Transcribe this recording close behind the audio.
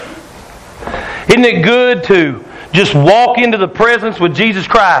Isn't it good to just walk into the presence with Jesus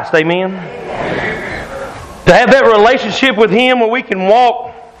Christ? Amen? To have that relationship with Him where we can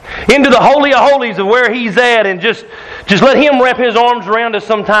walk into the Holy of Holies of where He's at and just let Him wrap His arms around us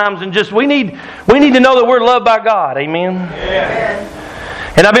sometimes, and we need to know that we're loved by God. Amen?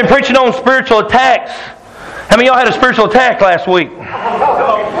 Yeah. And I've been preaching on spiritual attacks. How many of y'all had a spiritual attack last week?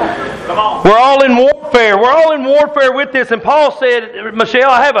 Come on. We're all in warfare. We're all in warfare with this. And Paul said, Michelle,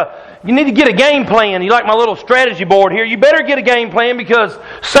 you need to get a game plan. You like my little strategy board here? You better get a game plan, because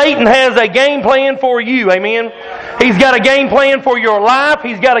Satan has a game plan for you. Amen? He's got a game plan for your life.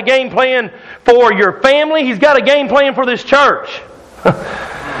 He's got a game plan for your family. He's got a game plan for this church.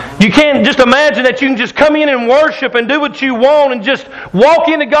 You can't just imagine that you can just come in and worship and do what you want and just walk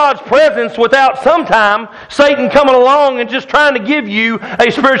into God's presence without sometime Satan coming along and just trying to give you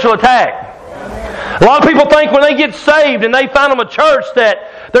a spiritual attack. A lot of people think when they get saved and they find them a church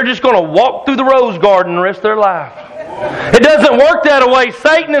that they're just going to walk through the rose garden the rest of their life. It doesn't work that way.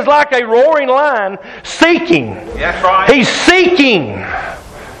 Satan is like a roaring lion seeking. That's right. He's seeking.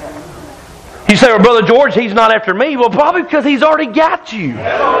 You say, well, Brother George, he's not after me. Well, probably because he's already got you.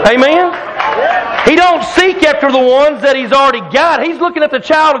 Amen? He don't seek after the ones that he's already got. He's looking at the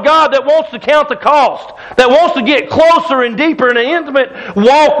child of God that wants to count the cost, that wants to get closer and deeper in an intimate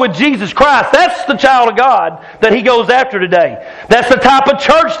walk with Jesus Christ. That's the child of God that he goes after today. That's the type of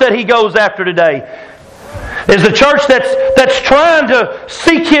church that he goes after today. Is the church that's trying to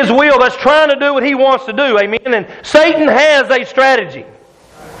seek His will, that's trying to do what He wants to do. Amen? And Satan has a strategy.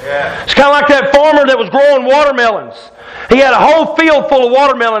 Yeah. It's kind of like that farmer that was growing watermelons. He had a whole field full of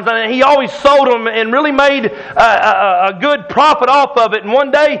watermelons, and he always sold them and really made a good profit off of it. And one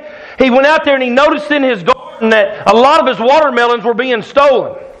day, he went out there and he noticed in his garden that a lot of his watermelons were being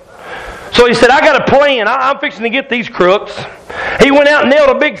stolen. So he said, I got a plan. I'm fixing to get these crooks. He went out and nailed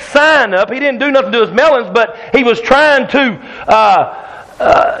a big sign up. He didn't do nothing to his melons, but he was trying to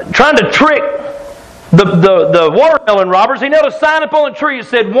trick the watermelon robbers. He nailed a sign up on a tree that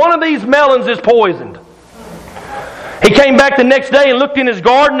said, one of these melons is poisoned. He came back the next day and looked in his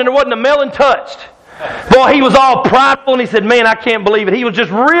garden and there wasn't a melon touched. Boy, he was all prideful and he said, man, I can't believe it. He was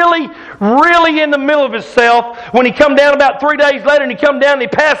just really, really in the middle of himself when he come down about 3 days later, and he come down and he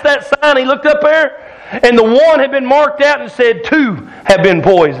passed that sign. He looked up there and the one had been marked out and said, 2 have been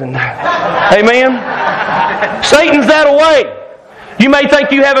poisoned. Amen? Satan's that way. You may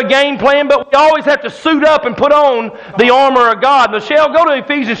think you have a game plan, but we always have to suit up and put on the armor of God. Michelle, go to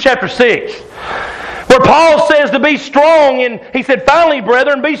Ephesians chapter 6, where Paul says to be strong. And he said, finally,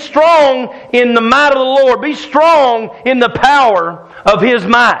 brethren, be strong in the might of the Lord. Be strong in the power of His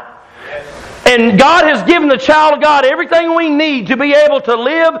might. And God has given the child of God everything we need to be able to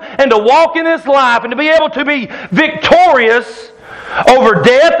live and to walk in this life and to be able to be victorious over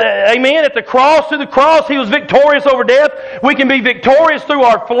death. Amen. At the cross, through the cross, He was victorious over death. We can be victorious through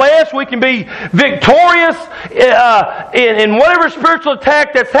our flesh. We can be victorious in whatever spiritual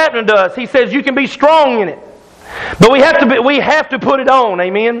attack that's happening to us. He says you can be strong in it. But we have to put it on.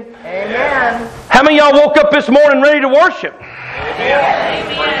 Amen. Amen. How many of y'all woke up this morning ready to worship? Amen.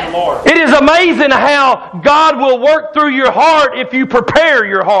 It is amazing how God will work through your heart if you prepare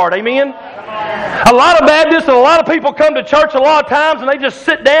your heart. Amen. A lot of Baptists and a lot of people come to church a lot of times and they just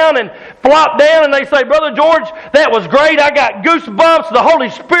sit down and flop down and they say, Brother George, that was great. I got goosebumps. The Holy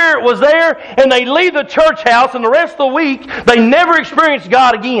Spirit was there. And they leave the church house and the rest of the week they never experience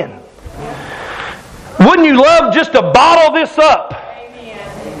God again. Wouldn't you love just to bottle this up?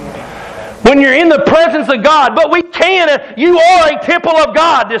 When you're in the presence of God. But we can, you are a temple of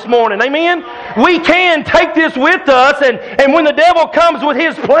God this morning. Amen? We can take this with us, and when the devil comes with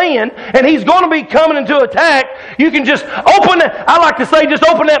his plan, and he's going to be coming into attack, you can just open, I like to say, just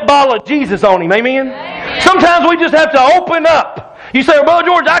open that bottle of Jesus on him. Amen? Sometimes we just have to open up. You say, well, Brother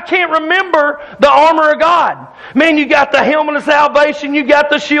George, I can't remember the armor of God. Man, you got the helmet of salvation, you got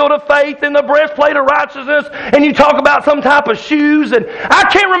the shield of faith and the breastplate of righteousness, and you talk about some type of shoes, and I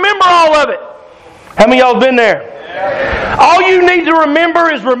can't remember all of it. How many of y'all have been there? Yeah. All you need to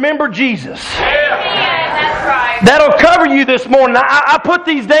remember is remember Jesus. Yeah, that's right. That'll cover you this morning. I put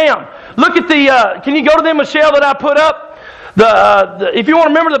these down. Look at the, can you go to them, Michelle, that I put up? If you want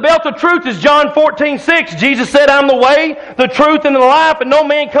to remember, the belt of truth is John 14:6. Jesus said, I'm the way, the truth, and the life, and no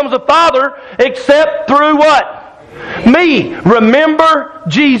man comes to the Father except through what? Me. Remember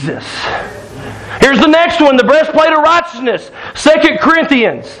Jesus. Here's the next one, the breastplate of righteousness. 2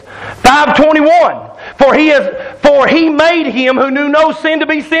 Corinthians 5:21. For he made Him who knew no sin to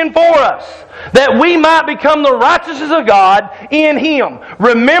be sin for us, that we might become the righteousness of God in Him.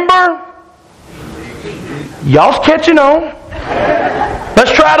 Remember Y'all's catching on.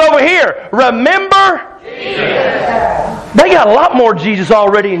 Let's try it over here. Remember Jesus. They got a lot more Jesus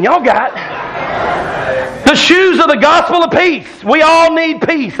already than y'all got. The shoes of the gospel of peace. We all need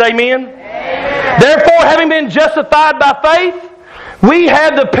peace. Amen. Therefore, having been justified by faith, we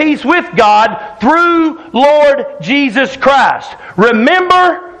have the peace with God through Lord Jesus Christ.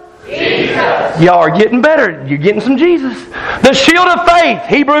 Remember Jesus. Y'all are getting better. You're getting some Jesus. The shield of faith,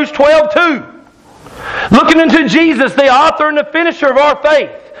 Hebrews 12:2. Looking into Jesus, the author and the finisher of our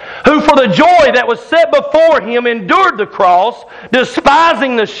faith, who for the joy that was set before Him endured the cross,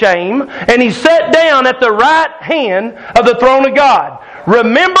 despising the shame, and He sat down at the right hand of the throne of God.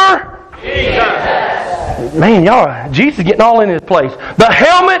 Remember Jesus. Man, y'all, Jesus is getting all in His place. The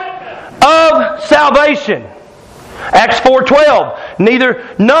helmet of salvation. Acts 4:12.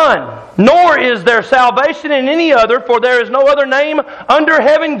 Nor is there salvation in any other, for there is no other name under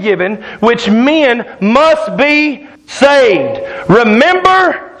heaven given which men must be saved.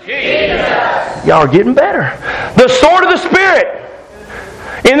 Remember Jesus. Y'all are getting better. The sword of the Spirit.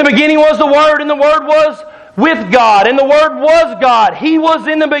 In the beginning was the Word, and the Word was with God, and the Word was God. He was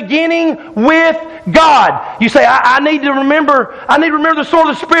in the beginning with God. You say, I need to remember the sword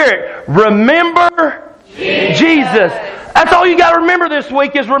of the Spirit. Remember Jesus. That's all you got to remember this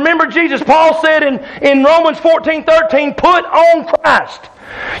week is remember Jesus. Paul said in Romans 14:13, put on Christ.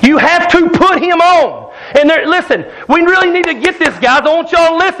 You have to put Him on. And listen, we really need to get this, guys. I want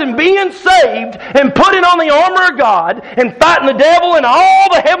y'all to listen. Being saved and putting on the armor of God and fighting the devil and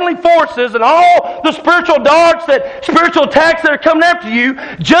all the heavenly forces and all the spiritual spiritual attacks that are coming after you,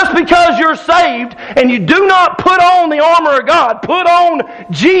 just because you're saved and you do not put on the armor of God, put on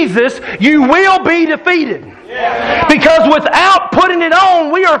Jesus, you will be defeated. Yeah. Because without putting it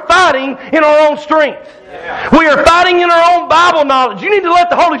on, we are fighting in our own strength. Yeah. We are fighting in our own Bible knowledge. You need to let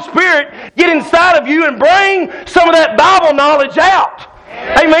the Holy Spirit get inside of you and bring some of that Bible knowledge out.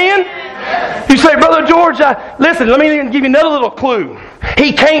 Yeah. Amen? Yeah. You say, Brother George, listen, let me give you another little clue.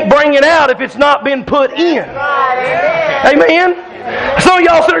 He can't bring it out if it's not been put in. Yeah. Amen? Some of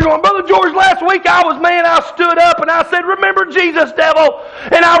y'all sitting there going, Brother George, last week I stood up and I said, remember Jesus, devil.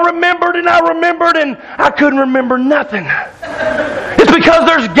 And I remembered and I couldn't remember nothing. It's because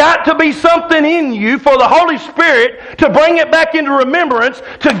there's got to be something in you for the Holy Spirit to bring it back into remembrance,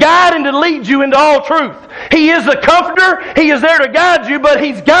 to guide and to lead you into all truth. He is the comforter. He is there to guide you, but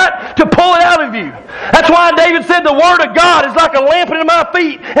He's got to pull it out of you. That's why David said the Word of God is like a lamp into my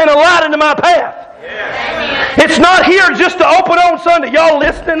feet and a light into my path. Yeah. It's not here just to open on Sunday. Y'all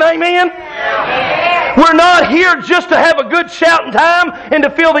listening? Amen? Yeah. We're not here just to have a good shouting time and to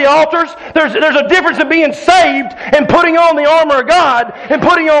fill the altars. There's a difference in being saved and putting on the armor of God and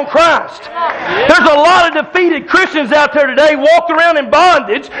putting on Christ. Yeah. There's a lot of defeated Christians out there today walking around in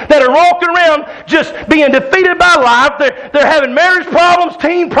bondage that are walking around just being defeated by life. They're having marriage problems,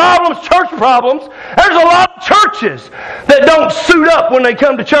 teen problems, church problems. There's a lot of churches that don't suit up when they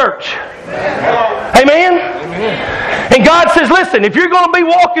come to church. Amen? Amen? And God says, listen, if you're going to be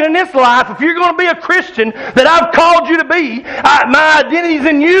walking in this life, if you're going to be a Christian that I've called you to be, my identity's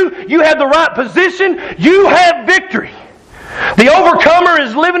in you, you have the right position, you have victory. The overcomer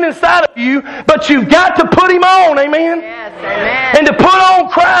is living inside of you, but you've got to put Him on, amen? Yes, amen. And to put on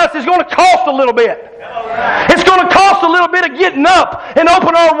Christ is going to cost a little bit. It's going to cost a little bit of getting up and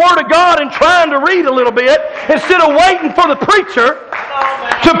open our Word of God and trying to read a little bit instead of waiting for the preacher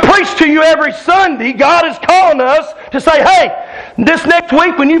to preach to you every Sunday. God is calling us to say, hey, this next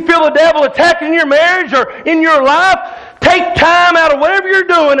week when you feel the devil attacking your marriage or in your life, take time out of whatever you're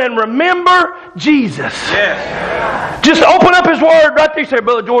doing and remember Jesus. Yes. Just open up His Word right there. You say,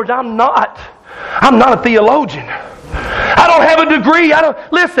 Brother George, I'm not a theologian. I don't have a degree.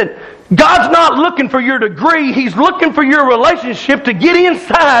 Listen, God's not looking for your degree. He's looking for your relationship to get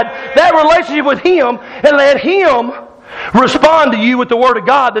inside that relationship with Him and let Him respond to you with the Word of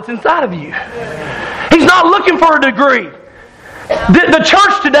God that's inside of you. He's not looking for a degree. The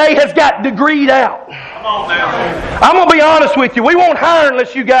church today has got degreed out. I'm going to be honest with you. We won't hire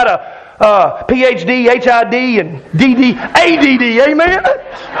unless you got a PhD, HID, and DD, ADD. Amen?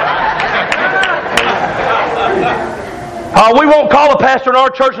 We won't call a pastor in our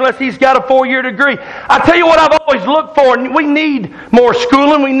church unless he's got a 4-year degree. I tell you what I've always looked for. We need more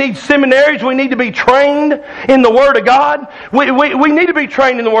schooling. We need seminaries. We need to be trained in the Word of God. We need to be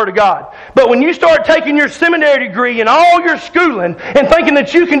trained in the Word of God. But when you start taking your seminary degree and all your schooling and thinking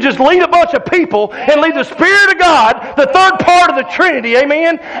that you can just lead a bunch of people and lead the Spirit of God, the third part of the Trinity,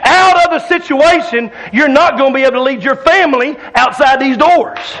 amen, out of the situation, you're not going to be able to lead your family outside these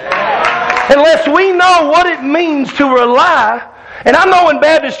doors. Unless we know what it means to rely And I know in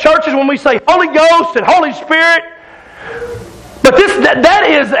Baptist churches when we say Holy Ghost and Holy Spirit, but that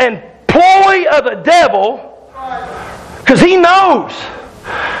is an ploy of the devil, because he knows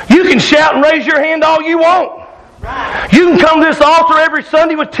you can shout and raise your hand all you want. You can come to this altar every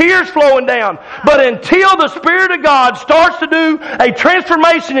Sunday with tears flowing down. But until the Spirit of God starts to do a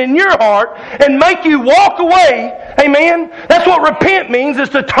transformation in your heart and make you walk away, amen? That's what repent means, is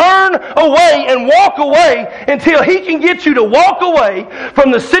to turn away and walk away until He can get you to walk away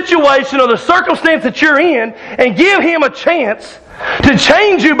from the situation or the circumstance that you're in and give Him a chance to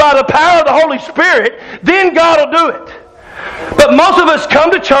change you by the power of the Holy Spirit. Then God will do it. But most of us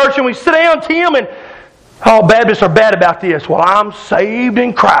come to church and we sit down, Tim, and all Baptists are bad about this. Well, I'm saved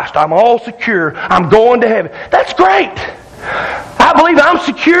in Christ. I'm all secure. I'm going to heaven. That's great. I believe I'm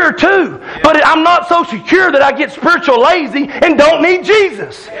secure too. But I'm not so secure that I get spiritual lazy and don't need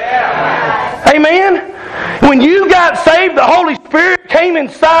Jesus. Amen? When you got saved, the Holy Spirit came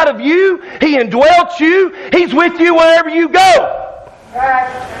inside of you. He indwelt you. He's with you wherever you go.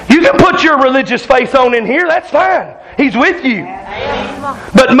 You can put your religious face on in here. That's fine. He's with you.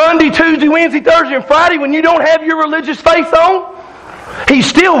 But Monday, Tuesday, Wednesday, Thursday, and Friday, when you don't have your religious face on, He's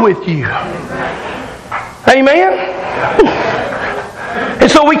still with you. Amen? And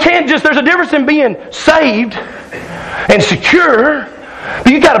so we can't just, there's a difference in being saved and secure,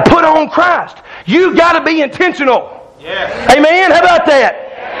 but you got to put on Christ. You got to be intentional. Yes. Amen? How about that?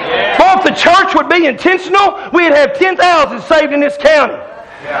 Yes. Well, if the church would be intentional, we'd have 10,000 saved in this county.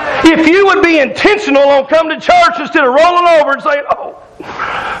 If you would be intentional on coming to church instead of rolling over and saying, oh,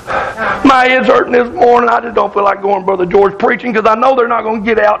 my head's hurting this morning, I just don't feel like going to Brother George preaching because I know they're not going to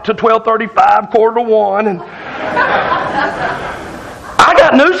get out to 12:35, 12:45. And I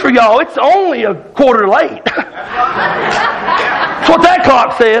got news for y'all. It's only a quarter late. That's what that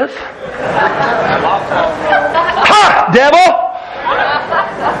clock says. Ha, devil!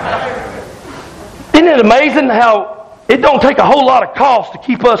 Isn't it amazing how it don't take a whole lot of cost to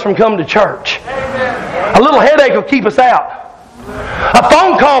keep us from coming to church? A little headache will keep us out. A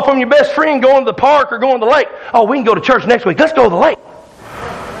phone call from your best friend going to the park or going to the lake. Oh, we can go to church next week. Let's go to the lake.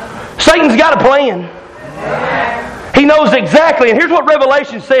 Satan's got a plan. He knows exactly. And here's what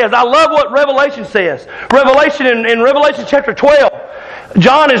Revelation says. I love what Revelation says. In Revelation chapter 12,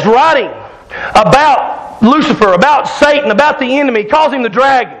 John is writing about Lucifer, about Satan, about the enemy. He calls him the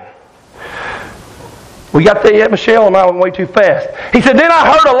dragon. We got that, Michelle, and I went way too fast. He said, then I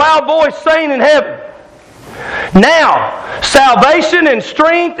heard a loud voice saying in heaven, now salvation and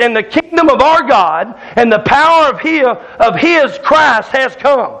strength and the kingdom of our God and the power of His Christ has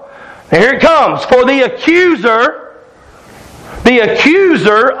come. Now here it comes. For the accuser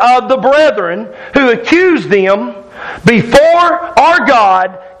of the brethren who accused them before our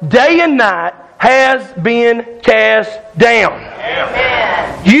God day and night has been cast down.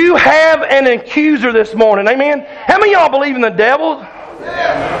 Amen. You have an accuser this morning. Amen. How many of y'all believe in the devil?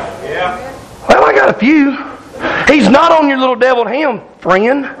 Yeah. Well, I got a few. He's not on your little deviled ham,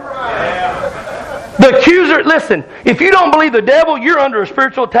 friend. The accuser, listen, if you don't believe the devil, you're under a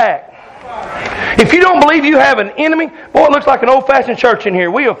spiritual attack. If you don't believe you have an enemy, boy, it looks like an old-fashioned church in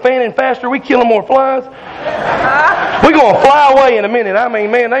here. We are fanning faster. We killing more flies. We're going to fly away in a minute. I mean,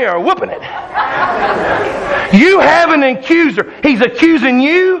 man, they are whooping it. You have an accuser. He's accusing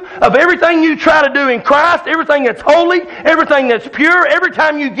you of everything you try to do in Christ, everything that's holy, everything that's pure. Every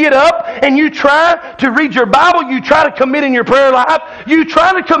time you get up and you try to read your Bible, you try to commit in your prayer life, you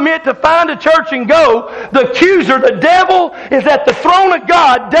try to commit to find a church and go, the accuser, the devil, is at the throne of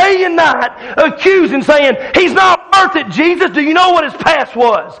God day and night accusing, saying, he's not worth it, Jesus. Do you know what his past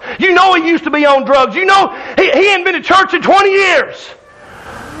was? You know he used to be on drugs. You know he hadn't been to church in 20 years.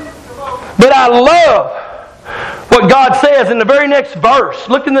 But I love what God says in the very next verse.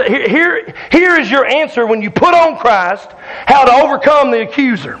 Look in here is your answer when you put on Christ, how to overcome the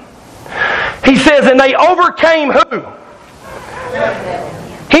accuser. He says, and they overcame who?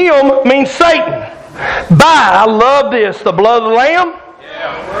 Him means Satan. By, I love this, the blood of the Lamb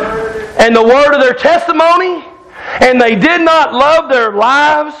and the word of their testimony, and they did not love their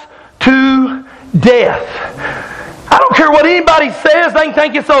lives to death. I don't care what anybody says, they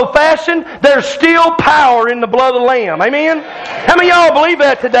think it's old-fashioned. There's still power in the blood of the Lamb. Amen? How many of y'all believe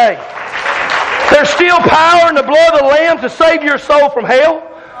that today? There's still power in the blood of the Lamb to save your soul from hell.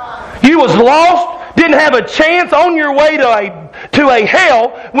 You was lost, didn't have a chance on your way to a hell.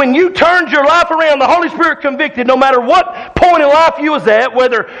 When you turned your life around, the Holy Spirit convicted. No matter what point in life you was at,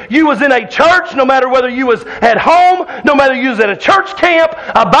 whether you was in a church, no matter whether you was at home, no matter you was at a church camp,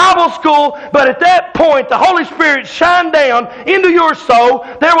 a Bible school, but at that point the Holy Spirit shined down into your soul.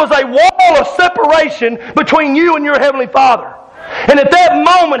 There was a wall of separation between you and your Heavenly Father. And at that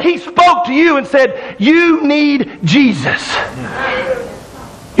moment, He spoke to you and said, you need Jesus.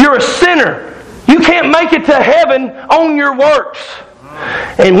 You're a sinner. You can't make it to heaven on your works.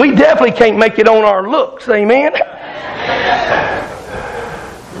 And we definitely can't make it on our looks. Amen?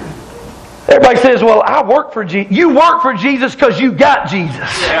 Everybody says, well, I work for Jesus. You work for Jesus because you got Jesus.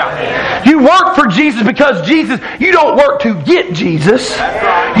 Yeah. You work for Jesus because Jesus, you don't work to get Jesus.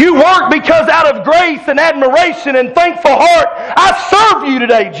 Right. You work because out of grace and admiration and thankful heart, I serve you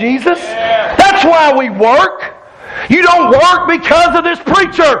today, Jesus. Yeah. That's why we work. You don't work because of this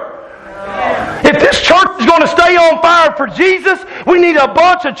preacher. If this church is going to stay on fire for Jesus, we need a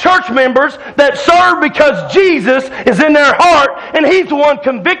bunch of church members that serve because Jesus is in their heart and He's the one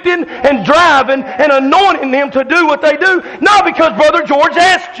convicting and driving and anointing them to do what they do, not because Brother George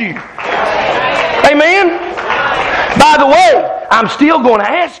asked you. Amen? By the way, I'm still going to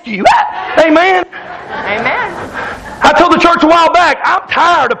ask you. Amen? Amen. I told the church a while back, I'm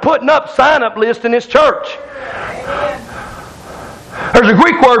tired of putting up sign-up lists in this church. There's a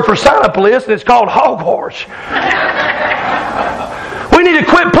Greek word for sign-up list, and it's called hogwash. We need to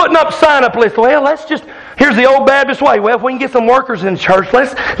quit putting up sign-up lists. Well, here's the old Baptist way. Well, if we can get some workers in church,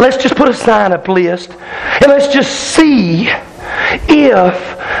 let's just put a sign-up list, and let's just see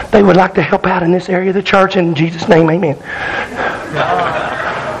if they would like to help out in this area of the church. In Jesus' name, amen.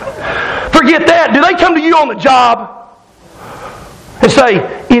 Forget that. Do they come to you on the job and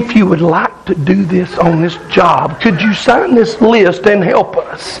say, if you would like to do this on this job, could you sign this list and help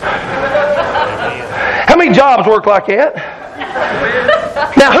us? How many jobs work like that?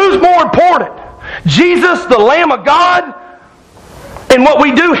 Now, who's more important? Jesus, the Lamb of God? And what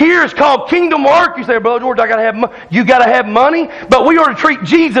we do here is called kingdom work. You say, Brother George, you got to have money. But we ought to treat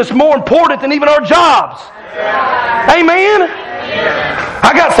Jesus more important than even our jobs. Amen?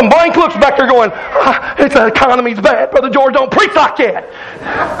 I got some blank looks back there going, the economy's bad. Brother George, don't preach like that.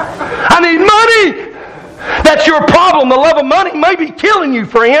 I need money. That's your problem. The love of money may be killing you,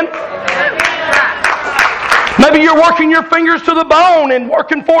 friend. Maybe you're working your fingers to the bone and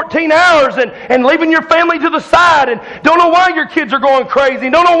working 14 hours and leaving your family to the side and don't know why your kids are going crazy.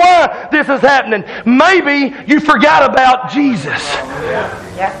 Don't know why this is happening. Maybe you forgot about Jesus.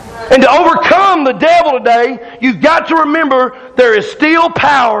 And to overcome the devil today, you've got to remember there is still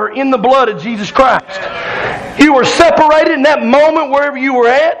power in the blood of Jesus Christ. You were separated in that moment wherever you were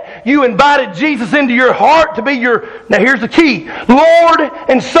at. You invited Jesus into your heart to be now here's the key, Lord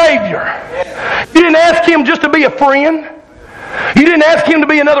and Savior. You didn't ask Him just to be a friend. You didn't ask Him to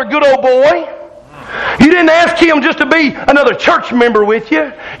be another good old boy. You didn't ask Him just to be another church member with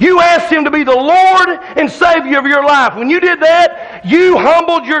you. You asked Him to be the Lord and Savior of your life. When you did that, you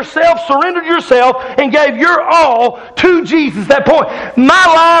humbled yourself, surrendered yourself, and gave your all to Jesus at that point. My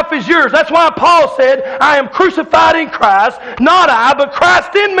life is yours. That's why Paul said, I am crucified in Christ, not I, but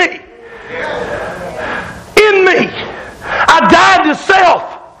Christ in me. In me. I died to self.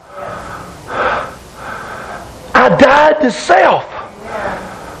 I died to self.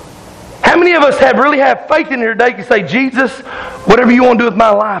 How many of us really have faith in here today can say, Jesus, whatever you want to do with my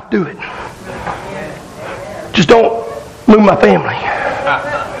life, do it. Just don't move my family.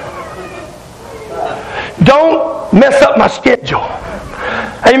 Don't mess up my schedule.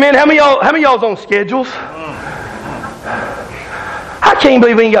 Amen. How many of y'all's on schedules? I can't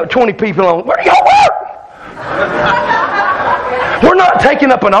believe we ain't got 20 people on. Where do y'all work? We're not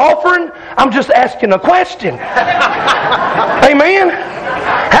taking up an offering. I'm just asking a question. Amen.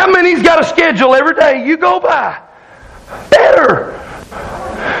 How many's got a schedule every day you go by? Better.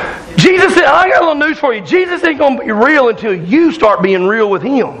 Jesus said, I got a little news for you. Jesus ain't going to be real until you start being real with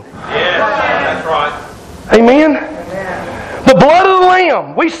Him. Yes, that's right. Amen? The blood of the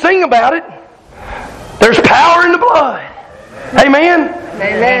Lamb. We sing about it. There's power in the blood. Amen?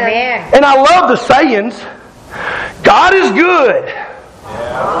 Amen. And I love the sayings. God is good.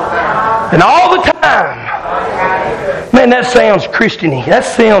 And all the time. Man, that sounds Christian-y. That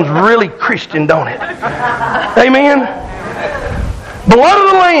sounds really Christian, don't it? Amen? Blood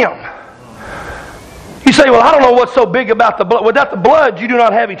of the Lamb. You say, well, I don't know what's so big about the blood. Without the blood, you do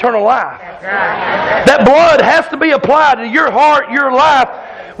not have eternal life. That blood has to be applied to your heart, your life.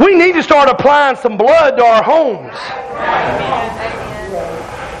 We need to start applying some blood to our homes.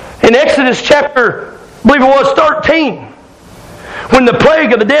 In Exodus chapter, I believe it was 13, when the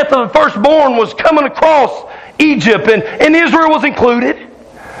plague of the death of the firstborn was coming across Egypt, and Israel was included,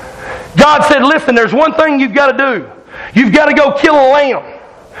 God said, listen, there's one thing you've got to do. You've got to go kill a lamb.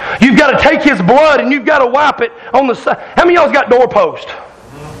 You've got to take his blood and you've got to wipe it on the side. How many of y'all's got doorposts?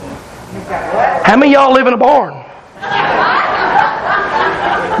 How many of y'all live in a barn?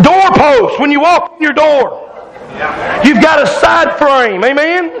 Doorposts, when you walk in your door. You've got a side frame.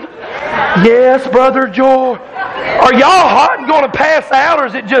 Amen? Yes, Brother George. Are y'all hot and going to pass out, or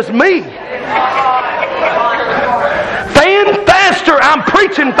is it just me? Fan faster. I'm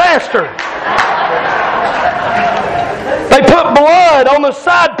preaching faster. They put blood on the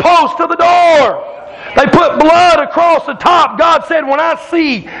side post of the door. They put blood across the top. God said, when I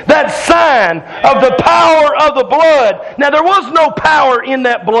see that sign of the power of the blood. Now, there was no power in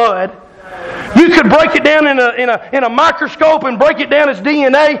that blood. You could break it down in a microscope and break it down as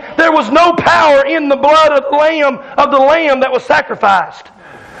DNA. There was no power in the blood of the lamb that was sacrificed.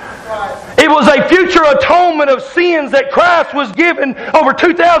 It was a future atonement of sins that Christ was given over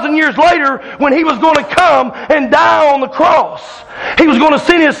 2,000 years later when He was going to come and die on the cross. He was going to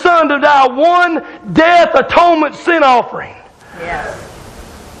send His Son to die one death atonement sin offering.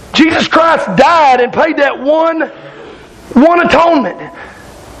 Yes. Jesus Christ died and paid that one atonement.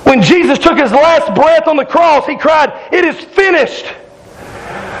 When Jesus took His last breath on the cross, He cried, "It is finished."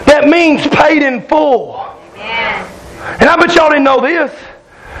 That means paid in full. Amen. And I bet y'all didn't know this.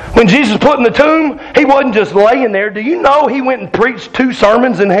 When Jesus put in the tomb, He wasn't just laying there. Do you know He went and preached 2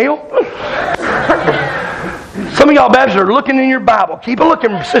 sermons in hell? Some of y'all Baptists are looking in your Bible. Keep a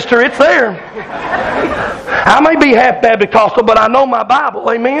looking, sister. It's there. I may be half Baptist-costal, but I know my Bible.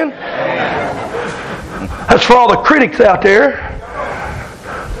 Amen? That's for all the critics out there.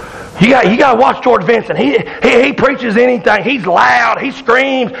 You got to watch George Vincent. He preaches anything. He's loud. He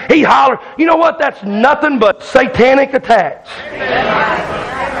screams. He hollers. You know what? That's nothing but satanic attacks.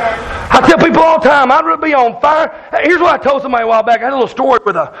 I tell people all the time, I'd rather be on fire. Here's what I told somebody a while back. I had a little story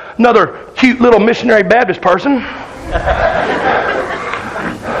with another cute little missionary Baptist person.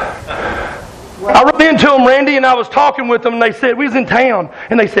 I run into them, Randy, and I was talking with them, and they said, we was in town,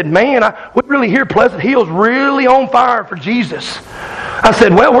 and they said, man, we really hear Pleasant Hill's really on fire for Jesus. I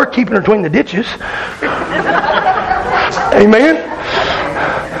said, well, we're keeping her between the ditches. Amen?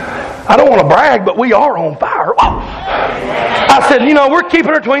 I don't want to brag, but we are on fire. I said, we're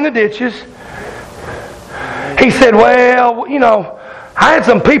keeping her between the ditches. He said, well, I had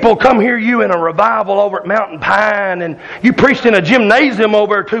some people come hear you in a revival over at Mountain Pine, and you preached in a gymnasium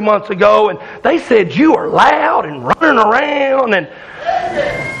over 2 months ago, and they said you were loud and running around and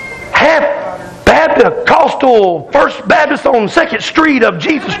half Baptist-costal First Baptist on 2nd Street of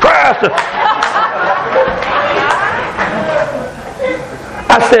Jesus Christ.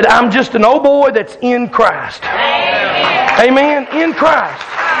 I said, I'm just an old boy that's in Christ. Amen? In Christ.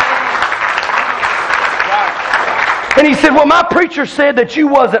 And he said, well, my preacher said that you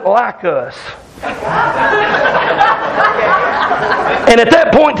wasn't like us. And at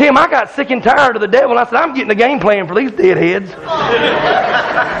that point, Tim, I got sick and tired of the devil. And I said, I'm getting a game plan for these deadheads.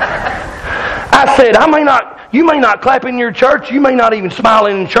 I said, you may not clap in your church. You may not even smile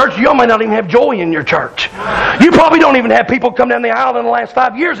in church. You may not even have joy in your church. You probably don't even have people come down the aisle in the last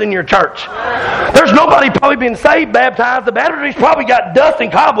 5 years in your church. There's nobody probably been saved, baptized. The baptistry's probably got dust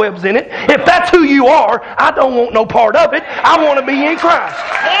and cobwebs in it. If that's who you are, I don't want no part of it. I want to be in Christ.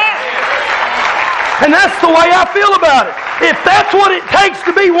 And that's the way I feel about it. If that's what it takes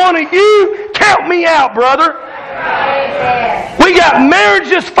to be one of you, count me out, brother. We got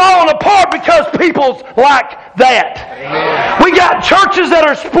marriages falling apart because people's like that. Amen. We got churches that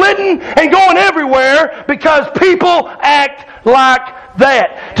are splitting and going everywhere because people act like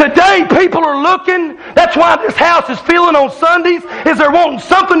that. Today people are looking, that's why this house is feeling on Sundays, is they're wanting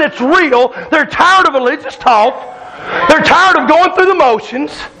something that's real. They're tired of religious talk. They're tired of going through the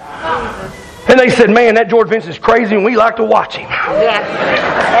motions. And they said, man, that George Vincent's crazy and we like to watch him. Yes.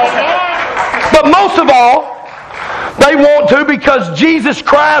 Amen. But most of all, they want to because Jesus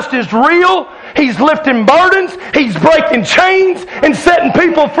Christ is real. He's lifting burdens. He's breaking chains and setting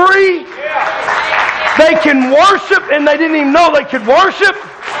people free. They can worship and they didn't even know they could worship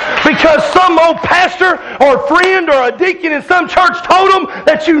because some old pastor or friend or a deacon in some church told them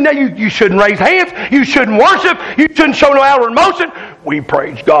that you shouldn't raise hands, you shouldn't worship, you shouldn't show no outward emotion. We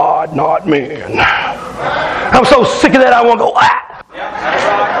praise God, not men. I'm so sick of that I want to go,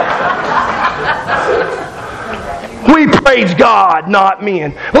 We praise God, not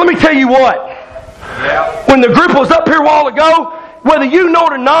men. Let me tell you what. When the group was up here a while ago, whether you know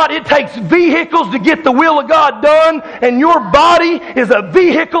it or not, it takes vehicles to get the will of God done, and your body is a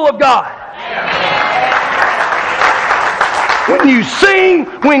vehicle of God. When you sing,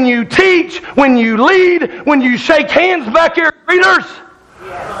 when you teach, when you lead, when you shake hands back here, greeters.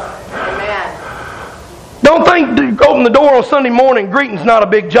 Don't think open the door on Sunday morning, greeting's not a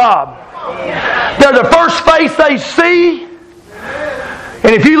big job. They're the first face they see.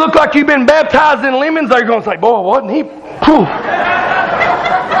 And if you look like you've been baptized in lemons, they're going to say, boy, wasn't he? Whew.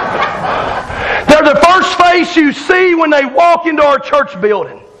 They're They're the first face you see when they walk into our church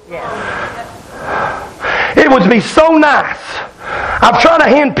building. It would be so nice. I've tried to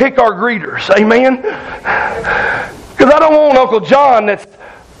handpick our greeters. Amen? Because I don't want Uncle John that's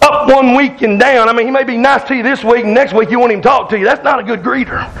up one week and down. I mean, he may be nice to you this week, and next week you won't even talk to you. That's not a good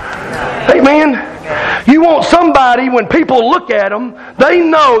greeter. Amen? You want somebody, when people look at them, they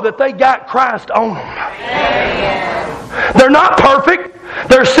know that they got Christ on them. They're not perfect.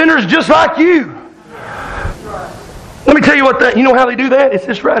 They're sinners just like you. Let me tell you what you know how they do that? It's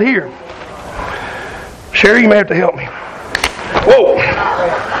this right here. Sherry, you may have to help me. Whoa.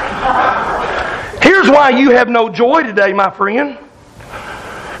 Here's why you have no joy today, my friend.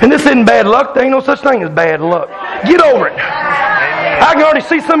 And this isn't bad luck. There ain't no such thing as bad luck. Get over it. I can already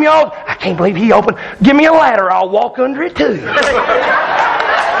see some of y'all. I can't believe he opened. Give me a ladder. I'll walk under it too.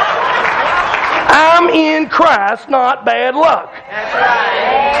 I'm in Christ, not bad luck. That's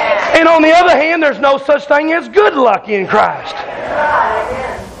right. And on the other hand, there's no such thing as good luck in Christ.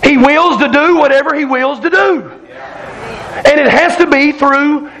 He wills to do whatever He wills to do. And it has to be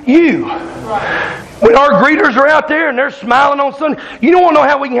through you. When our greeters are out there and they're smiling on Sunday, you don't want to know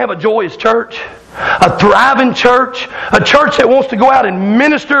how we can have a joyous church? A thriving church? A church that wants to go out and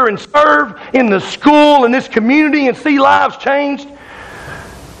minister and serve in the school and this community and see lives changed?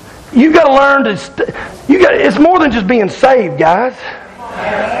 You've got to learn to... it's more than just being saved, guys.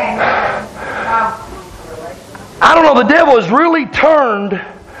 I don't know, the devil has really turned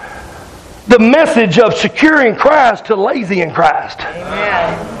the message of secure in Christ to lazy in Christ.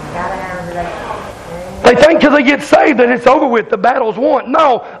 They think because they get saved that it's over with, the battle's won.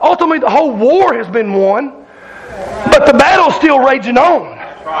 No, ultimately the whole war has been won, but the battle's still raging on.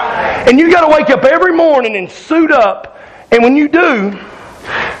 And you got to wake up every morning and suit up, and when you do,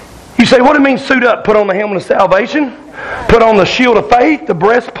 you say, what do it mean suit up? Put on the helmet of salvation, put on the shield of faith, the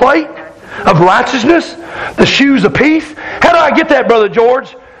breastplate of righteousness, the shoes of peace. How do I get that, Brother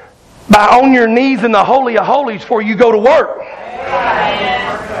George? By on your knees in the Holy of Holies before you go to work.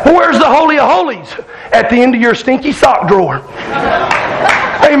 Well, where's the Holy of Holies? At the end of your stinky sock drawer.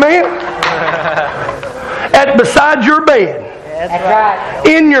 Amen? Beside your bed. That's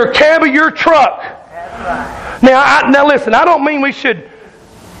right. In your cab of your truck. Now listen, I don't mean we should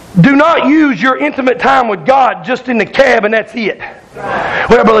do not use your intimate time with God just in the cab and that's it.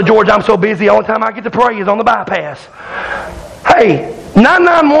 Well, Brother George, I'm so busy. The only time I get to pray is on the bypass. Hey,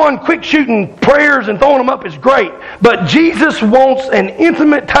 991 quick shooting prayers and throwing them up is great. But Jesus wants an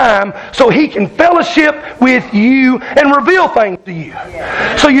intimate time so He can fellowship with you and reveal things to you.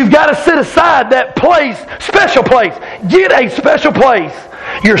 So you've got to set aside that place, special place. Get a special place.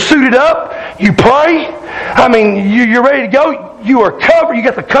 You're suited up. You pray. I mean, you're ready to go. You are covered. You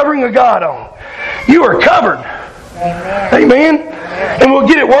got the covering of God on. You are covered. Amen. And we'll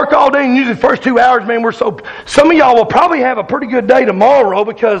get at work all day, and usually the first 2 hours, man, some of y'all will probably have a pretty good day tomorrow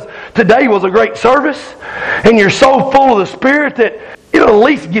because today was a great service, and you're so full of the Spirit that it'll at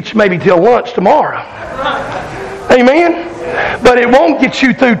least get you maybe till lunch tomorrow. Amen. But it won't get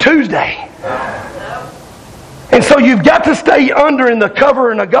you through Tuesday. And so you've got to stay under in the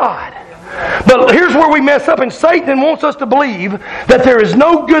covering of God. But here's where we mess up, and Satan wants us to believe that there is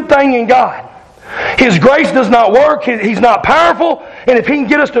no good thing in God. His grace does not work. He's not powerful. And if He can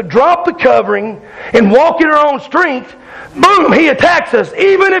get us to drop the covering and walk in our own strength, boom, He attacks us.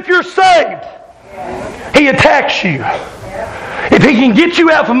 Even if you're saved, He attacks you. If He can get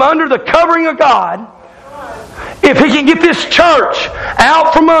you out from under the covering of God, if He can get this church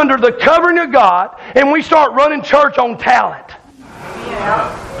out from under the covering of God, and we start running church on talent.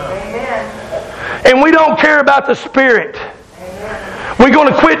 And we don't care about the Spirit. We're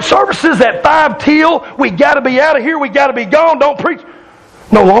going to quit services at 5 till. We got to be out of here. We got to be gone. Don't preach.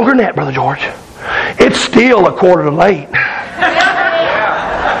 No longer than that, Brother George. It's still 8:15.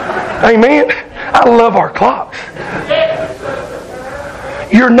 Amen. I love our clocks.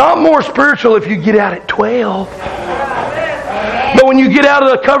 You're not more spiritual if you get out at 12. But when you get out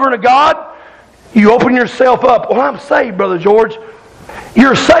of the covering of God, you open yourself up. Well, I'm saved, Brother George.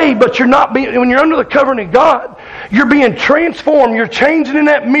 You're saved, but you're not being. When you're under the covering of God, you're being transformed. You're changing in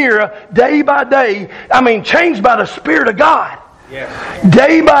that mirror day by day. Changed by the Spirit of God. Yes.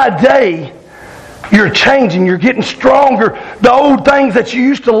 Day by day, you're changing. You're getting stronger. The old things that you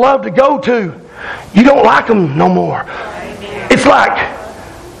used to love to go to, you don't like them no more. It's like,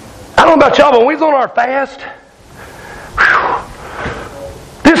 I don't know about y'all, but when we was on our fast,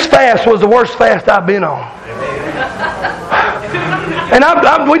 this fast was the worst fast I've been on.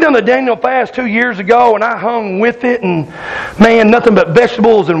 And we done the Daniel fast 2 years ago, and I hung with it, and man, nothing but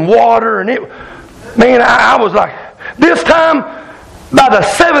vegetables and water, and I was like, this time, by the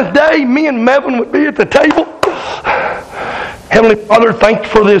 7th day, me and Melvin would be at the table. Heavenly Father, thank you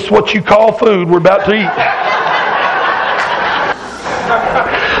for this, what you call food we're about to eat.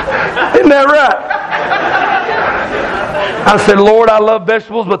 Isn't that right? I said, Lord, I love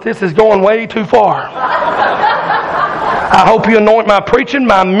vegetables, but this is going way too far. I hope you anoint my preaching,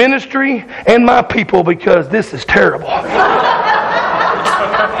 my ministry, and my people, because this is terrible.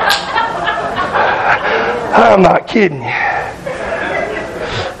 I'm not kidding you.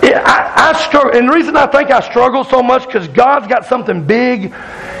 I struggle, and the reason I think I struggle so much because God's got something big.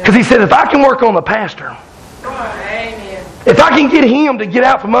 Because He said, if I can work on the pastor, if I can get him to get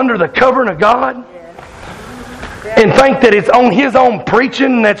out from under the covering of God and think that it's on his own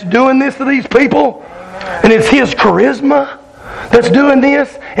preaching that's doing this to these people, and it's his charisma that's doing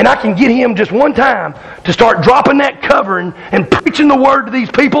this, and I can get him just one time to start dropping that covering and preaching the word to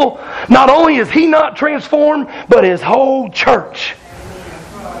these people, not only is he not transformed, but his whole church.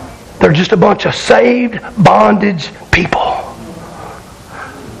 They're just a bunch of saved bondage people.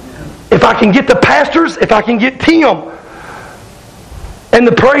 If I can get the pastors, if I can get Tim and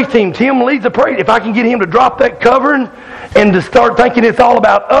the praise team, Tim leads the praise, if I can get him to drop that covering and to start thinking it's all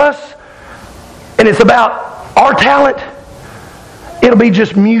about us and it's about our talent, it'll be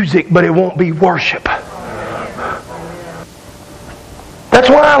just music, but it won't be worship. That's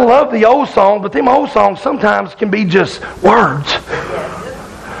why I love the old songs, but them old songs sometimes can be just words.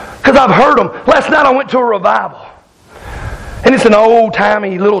 Because I've heard them. Last night I went to a revival. And it's an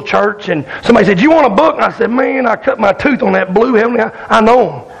old-timey little church. And somebody said, "Do you want a book?" And I said, "Man, I cut my tooth on that Blue Heavenly." I know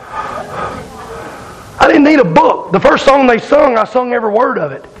them. I didn't need a book. The first song they sung, I sung every word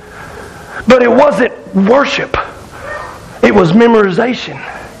of it. But it wasn't worship. It was memorization.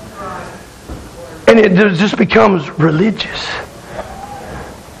 And it just becomes religious.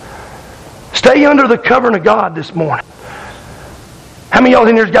 Stay under the covering of God this morning. How many of y'all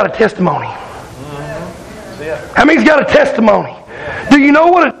in here's got a testimony? How many's got a testimony? Do you know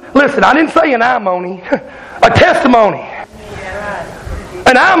what listen, I didn't say an imony. A testimony.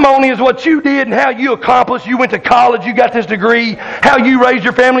 An imony is what you did and how you accomplished. You went to college, you got this degree, how you raised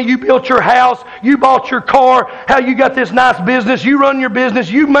your family, you built your house, you bought your car, how you got this nice business, you run your business,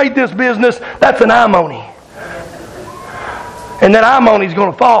 you made this business. That's an imony. And that imony is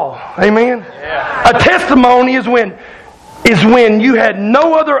going to fall. Amen? Yeah. A testimony is when you had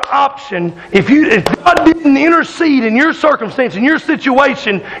no other option. If God didn't intercede in your circumstance, in your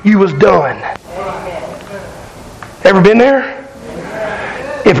situation, you was done. Ever been there?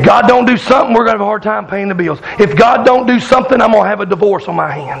 If God don't do something, we're going to have a hard time paying the bills. If God don't do something, I'm going to have a divorce on my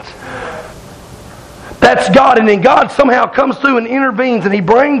hands. That's God. And then God somehow comes through and intervenes and He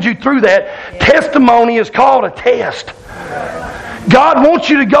brings you through that. Testimony is called a test. God wants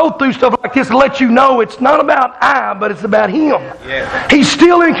you to go through stuff like this to let you know it's not about I, but it's about Him. Yeah. He's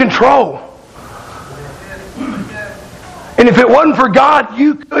still in control. And if it wasn't for God,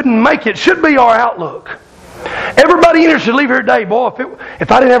 you couldn't make it. Should be our outlook. Everybody in here should leave here today. Boy,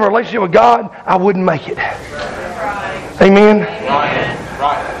 if I didn't have a relationship with God, I wouldn't make it. Amen?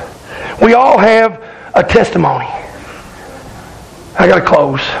 Right. We all have a testimony. I got to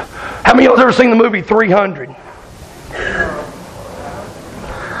close. How many of y'all have ever seen the movie 300?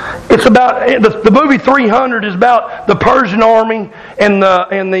 It's about the movie 300 is about the Persian army and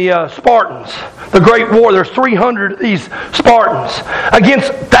the Spartans. The Great War. There's 300 of these Spartans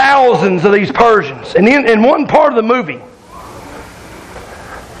against thousands of these Persians. And in one part of the movie,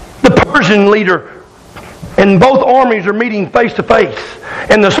 the Persian leader and both armies are meeting face to face.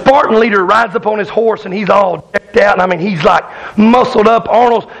 And the Spartan leader rides up on his horse and he's all decked out. And I mean, he's like muscled up.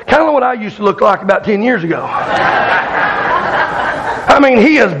 Arnold's kind of what I used to look like about 10 years ago. I mean,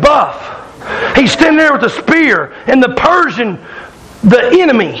 he is buff. He's standing there with a spear, and the Persian, the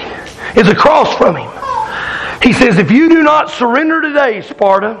enemy, is across from him. He says, "If you do not surrender today,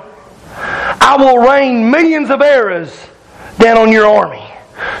 Sparta, I will rain millions of arrows down on your army.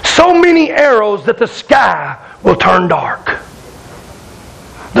 So many arrows that the sky will turn dark."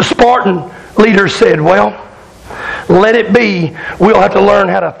 The Spartan leader said, "Well, let it be. We'll have to learn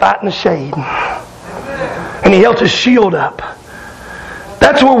how to fight in the shade." And he held his shield up.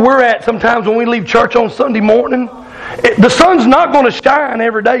 That's where we're at sometimes when we leave church on Sunday morning. The sun's not going to shine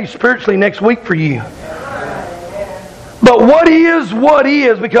every day spiritually next week for you. But what is,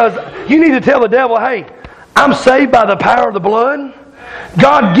 because you need to tell the devil, "Hey, I'm saved by the power of the blood.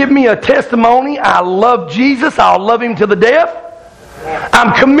 God, give me a testimony. I love Jesus. I'll love Him to the death.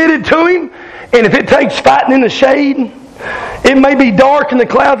 I'm committed to Him. And if it takes fighting in the shade, It may be dark in the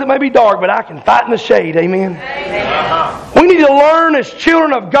clouds, it may be dark, but I can fight in the shade. Amen. We need to learn as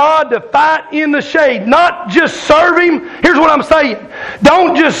children of God to fight in the shade, not just serve Him. Here's what I'm saying.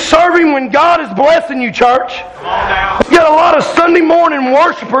 Don't just serve Him when God is blessing you, church. You got a lot of Sunday morning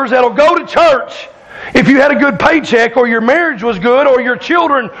worshipers that'll go to church if you had a good paycheck, or your marriage was good, or your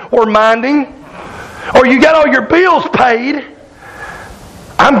children were minding, or you got all your bills paid.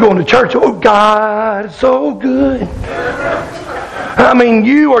 I'm going to church. Oh, God, it's so good. I mean,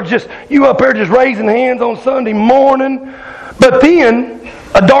 you up there just raising hands on Sunday morning. But then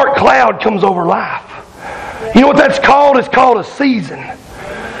a dark cloud comes over life. You know what that's called? It's called a season.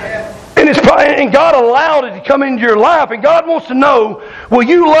 And God allowed it to come into your life. And God wants to know, will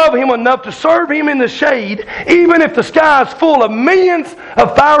you love Him enough to serve Him in the shade, even if the sky is full of millions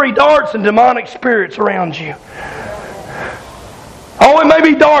of fiery darts and demonic spirits around you? Oh, it may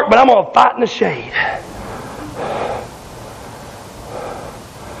be dark, but I'm going to fight in the shade.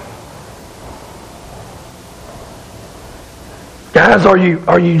 Guys, are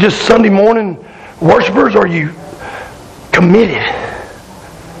you just Sunday morning worshipers, or are you committed?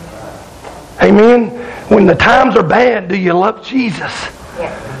 Amen? When the times are bad, do you love Jesus?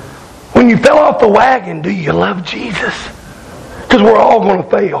 When you fell off the wagon, do you love Jesus? Because we're all going to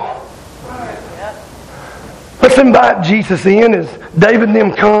fail. Let's invite Jesus in as David and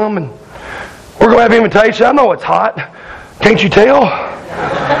them come, and we're going to have invitation. I know it's hot. Can't you tell?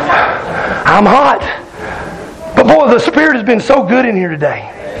 I'm hot. But boy, the Spirit has been so good in here today.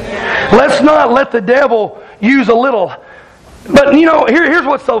 Let's not let the devil use a little. But you know, here's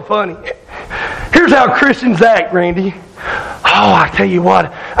what's so funny. Here's how Christians act, Randy. Oh, I tell you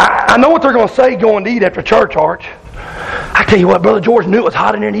what. I know what they're going to say going to eat after church, Arch. I tell you what, Brother George knew it was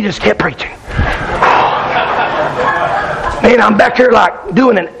hot in there and he just kept preaching. Man, I'm back here like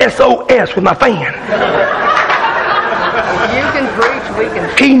doing an SOS with my fan. You can preach, we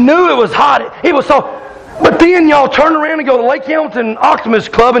can. He knew it was hot. It was so. But then y'all turn around and go to Lake Hamilton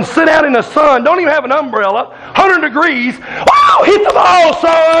Optimist Club and sit out in the sun. Don't even have an umbrella. 100 degrees. Wow, hit the ball,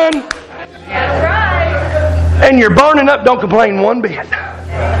 son. That's right. And you're burning up. Don't complain one bit.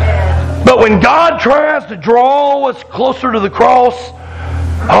 But when God tries to draw us closer to the cross,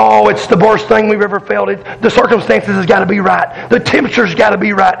 oh, it's the worst thing we've ever felt. The circumstances has got to be right. The temperature's got to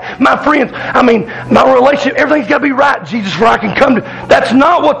be right. My friends, I mean, my relationship, everything's got to be right, Jesus, where I can come to. That's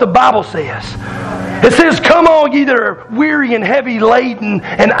not what the Bible says. It says, come all ye that are weary and heavy laden,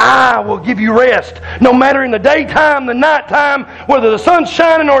 and I will give you rest. No matter in the daytime, the nighttime, whether the sun's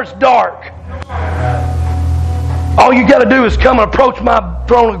shining or it's dark. All you got to do is come and approach my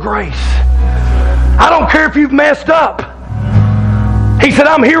throne of grace. I don't care if you've messed up. He said,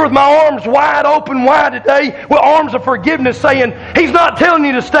 I'm here with my arms wide open wide today, with arms of forgiveness, saying, He's not telling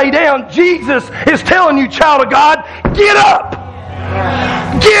you to stay down. Jesus is telling you, child of God, get up.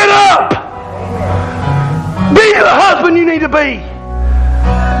 Get up. Be the husband you need to be.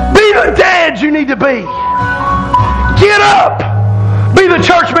 Be the dad you need to be. Get up. Be the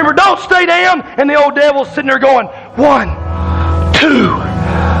church member. Don't stay down. And the old devil's sitting there going, 1, 2,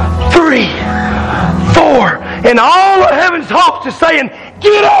 3, 4. And all of heaven's host is saying,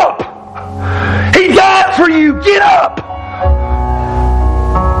 get up. He died for you. Get up.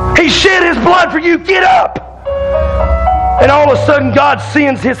 He shed His blood for you. Get up. And all of a sudden God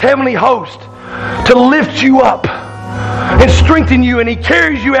sends His heavenly host to lift you up and strengthen you, and He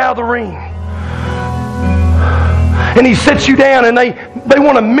carries you out of the ring. And He sets you down, and they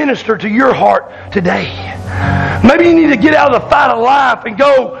want to minister to your heart today. Maybe you need to get out of the fight of life and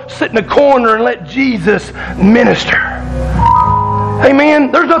go sit in a corner and let Jesus minister.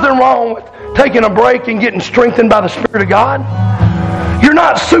 Amen. There's nothing wrong with taking a break and getting strengthened by the Spirit of God. You're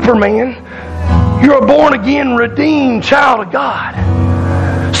not Superman. You're a born-again, redeemed child of God.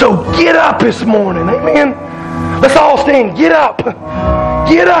 So get up this morning. Amen. Let's all stand. Get up.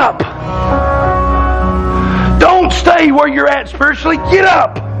 Get up. Don't stay where you're at spiritually. Get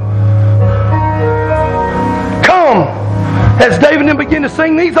up. Come. As David and them begin to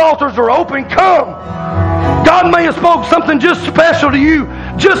sing, these altars are open. Come. God may have spoke something just special to you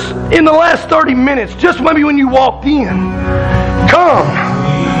just in the last 30 minutes. Just maybe when you walked in. Come.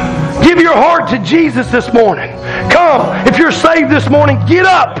 Give your heart to Jesus this morning. Come. If you're saved this morning, get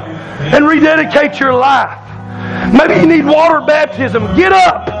up and rededicate your life. Maybe you need water baptism. Get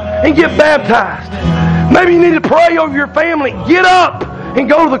up and get baptized. Maybe you need to pray over your family. Get up and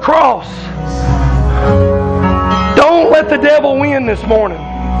go to the cross. Don't let the devil win this morning.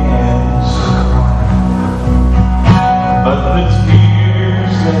 But the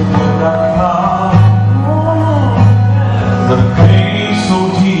tears that will not come, the pain so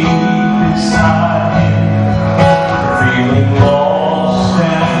deep inside, feeling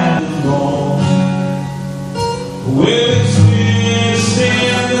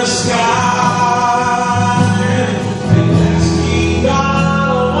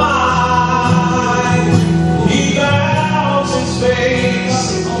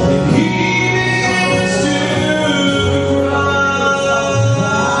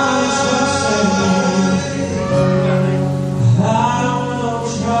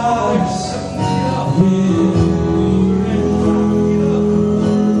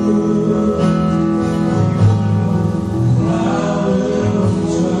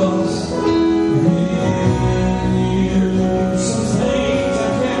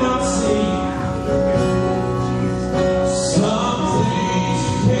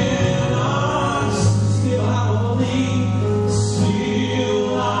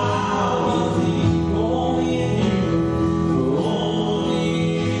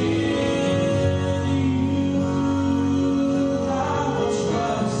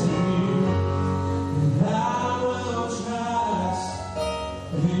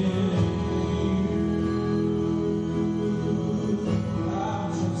Here